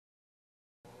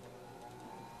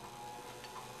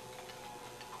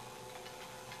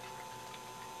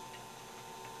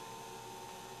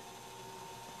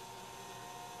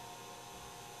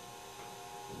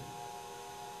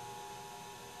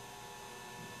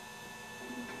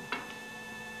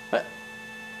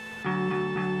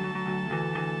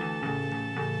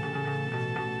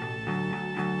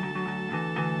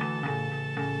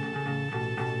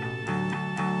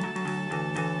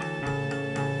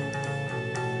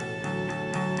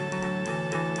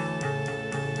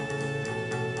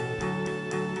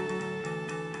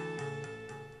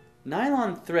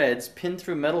Nylon threads pinned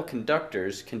through metal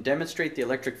conductors can demonstrate the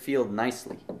electric field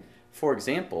nicely. For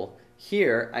example,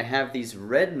 here I have these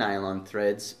red nylon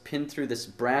threads pinned through this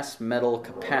brass metal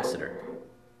capacitor.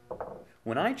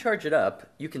 When I charge it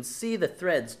up, you can see the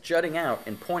threads jutting out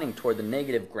and pointing toward the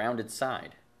negative grounded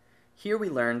side. Here we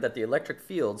learned that the electric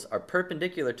fields are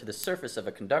perpendicular to the surface of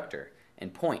a conductor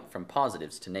and point from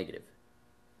positives to negative.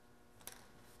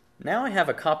 Now I have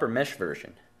a copper mesh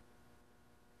version.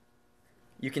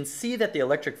 You can see that the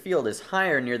electric field is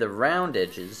higher near the round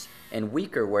edges and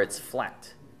weaker where it's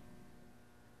flat.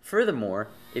 Furthermore,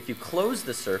 if you close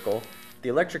the circle, the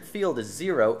electric field is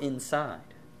 0 inside.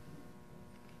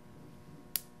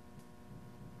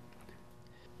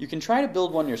 You can try to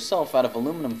build one yourself out of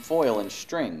aluminum foil and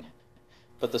string,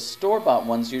 but the store-bought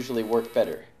ones usually work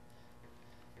better.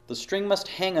 The string must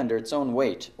hang under its own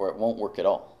weight or it won't work at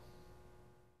all.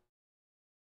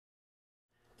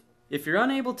 If you're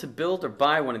unable to build or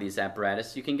buy one of these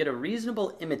apparatus, you can get a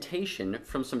reasonable imitation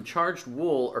from some charged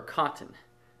wool or cotton.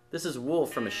 This is wool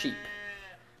from a sheep.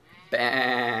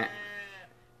 Bah.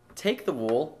 Take the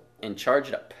wool and charge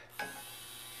it up.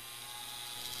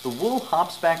 The wool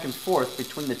hops back and forth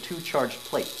between the two charged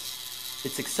plates.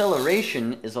 Its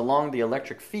acceleration is along the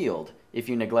electric field if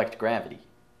you neglect gravity.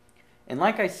 And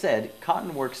like I said,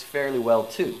 cotton works fairly well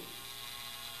too.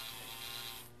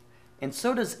 And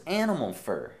so does animal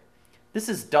fur. This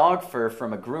is dog fur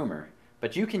from a groomer,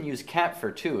 but you can use cat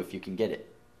fur too if you can get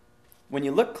it. When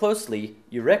you look closely,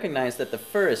 you recognize that the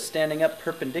fur is standing up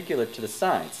perpendicular to the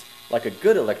sides, like a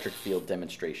good electric field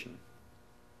demonstration.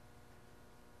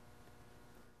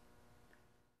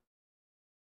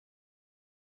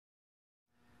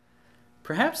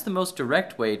 Perhaps the most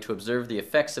direct way to observe the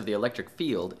effects of the electric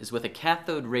field is with a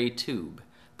cathode ray tube,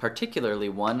 particularly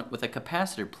one with a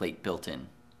capacitor plate built in.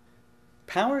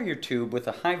 Power your tube with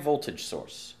a high voltage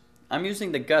source. I'm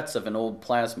using the guts of an old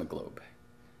plasma globe.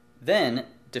 Then,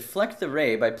 deflect the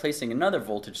ray by placing another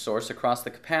voltage source across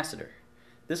the capacitor.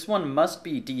 This one must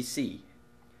be DC.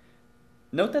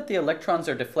 Note that the electrons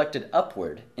are deflected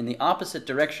upward in the opposite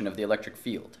direction of the electric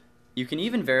field. You can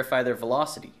even verify their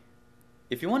velocity.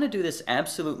 If you want to do this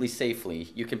absolutely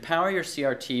safely, you can power your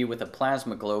CRT with a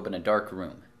plasma globe in a dark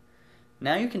room.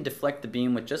 Now you can deflect the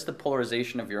beam with just the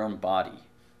polarization of your own body,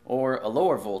 or a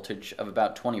lower voltage of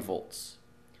about 20 volts.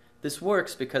 This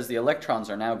works because the electrons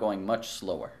are now going much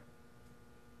slower.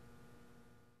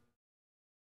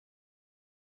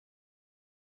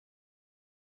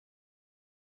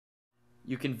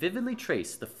 You can vividly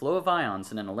trace the flow of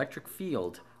ions in an electric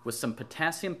field with some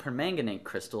potassium permanganate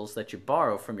crystals that you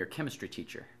borrow from your chemistry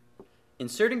teacher.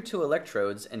 Inserting 2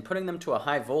 electrodes and putting them to a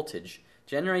high voltage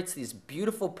generates these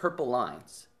beautiful purple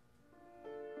lines.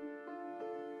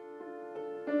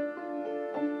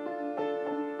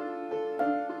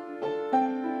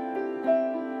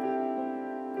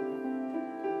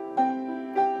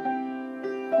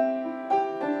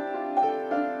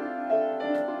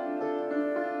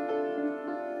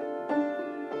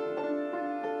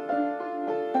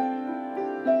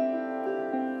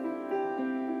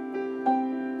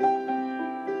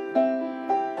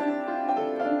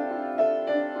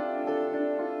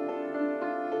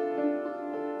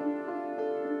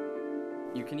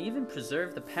 You can even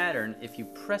preserve the pattern if you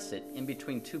press it in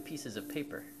between 2 pieces of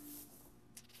paper.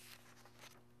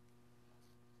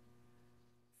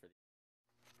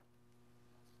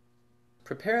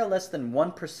 Prepare a less than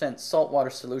 1% saltwater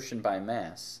solution by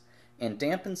mass and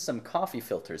dampen some coffee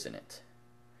filters in it.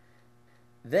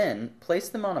 Then place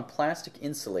them on a plastic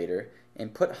insulator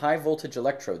and put high voltage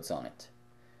electrodes on it.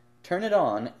 Turn it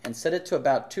on and set it to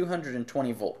about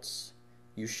 220 volts.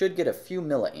 You should get a few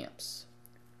milliamps.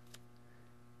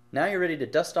 Now you're ready to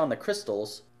dust on the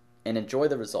crystals and enjoy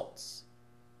the results.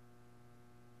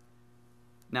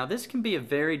 Now this can be a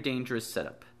very dangerous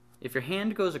setup. If your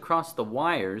hand goes across the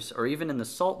wires or even in the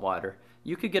salt water,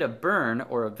 you could get a burn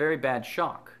or a very bad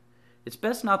shock. It's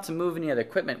best not to move any of the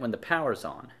equipment when the power's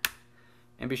on.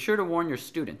 And be sure to warn your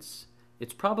students.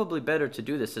 It's probably better to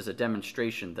do this as a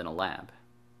demonstration than a lab.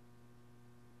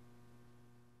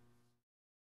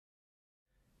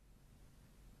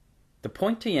 The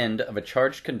pointy end of a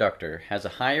charged conductor has a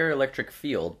higher electric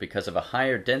field because of a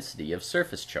higher density of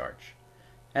surface charge.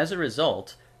 As a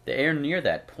result, the air near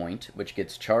that point, which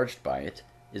gets charged by it,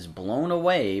 is blown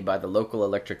away by the local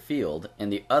electric field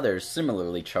and the other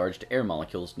similarly charged air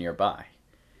molecules nearby.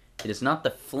 It is not the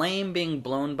flame being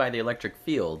blown by the electric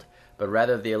field, but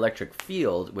rather the electric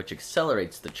field which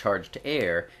accelerates the charged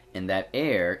air, and that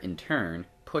air, in turn,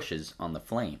 pushes on the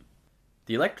flame.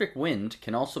 The electric wind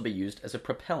can also be used as a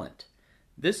propellant.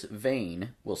 This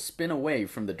vane will spin away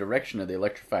from the direction of the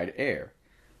electrified air,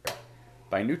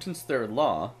 By Newton's third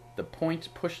law, the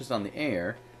point pushes on the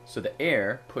air, so the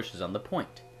air pushes on the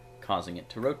point, causing it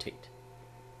to rotate.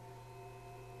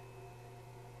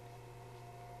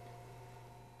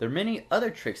 There are many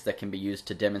other tricks that can be used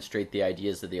to demonstrate the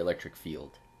ideas of the electric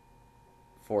field.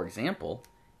 For example,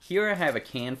 here I have a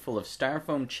can full of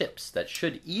styrofoam chips that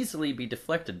should easily be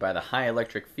deflected by the high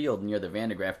electric field near the Van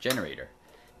de Graaff generator.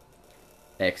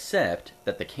 Except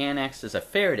that the can acts as a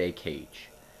Faraday cage.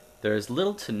 There is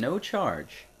little to no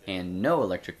charge and no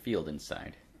electric field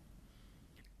inside.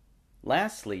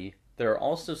 Lastly, there are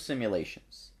also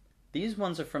simulations. These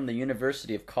ones are from the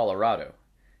University of Colorado.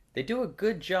 They do a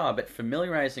good job at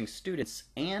familiarizing students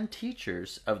and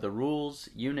teachers of the rules,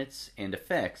 units, and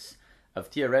effects of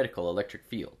theoretical electric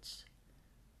fields.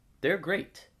 They're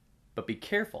great, but be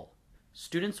careful.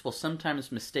 Students will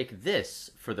sometimes mistake this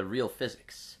for the real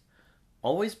physics.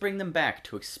 Always bring them back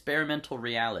to experimental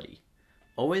reality.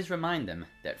 Always remind them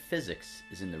that physics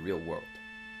is in the real world.